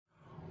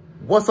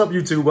What's up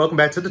YouTube? Welcome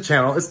back to the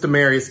channel. It's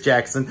DeMarius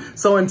Jackson.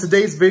 So in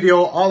today's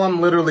video, all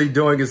I'm literally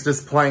doing is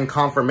just playing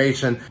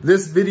Confirmation.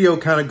 This video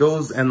kind of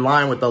goes in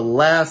line with the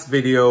last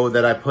video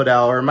that I put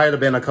out, or it might have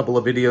been a couple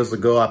of videos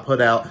ago I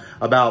put out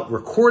about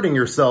recording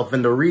yourself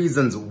and the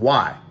reasons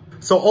why.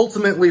 So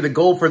ultimately the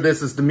goal for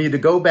this is to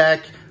go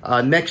back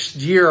next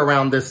year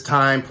around this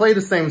time, play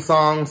the same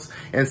songs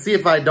and see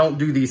if I don't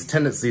do these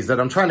tendencies that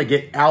I'm trying to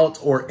get out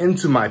or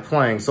into my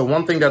playing. So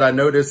one thing that I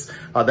noticed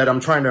that I'm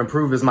trying to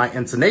improve is my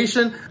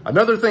intonation.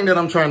 Another thing that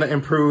I'm trying to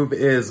improve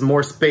is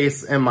more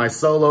space in my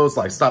solos,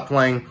 like stop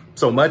playing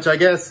so much, I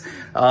guess.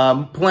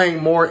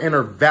 Playing more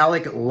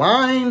intervallic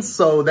lines.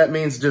 So that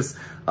means just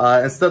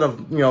instead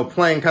of,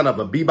 playing kind of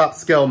a bebop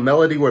scale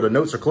melody where the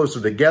notes are closer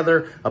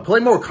together, I play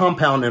more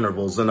compound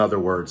intervals, in other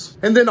words.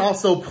 And then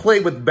also play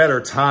with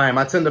better time.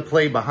 I tend to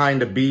play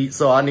behind the beat,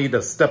 so I need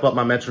to step up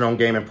my metronome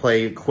game and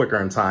play quicker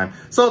in time.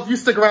 So if you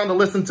stick around to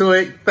listen to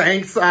it,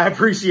 thanks, I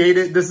appreciate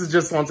it. This is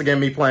just, once again,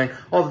 me playing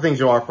all the things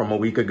you are from a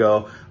week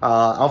ago.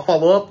 I'll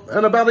follow up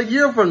in about a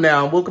year from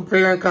now. We'll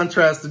compare and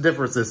contrast the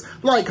differences.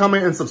 Like,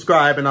 comment, and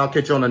subscribe, and I'll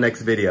catch you on the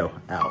next video.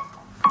 Out.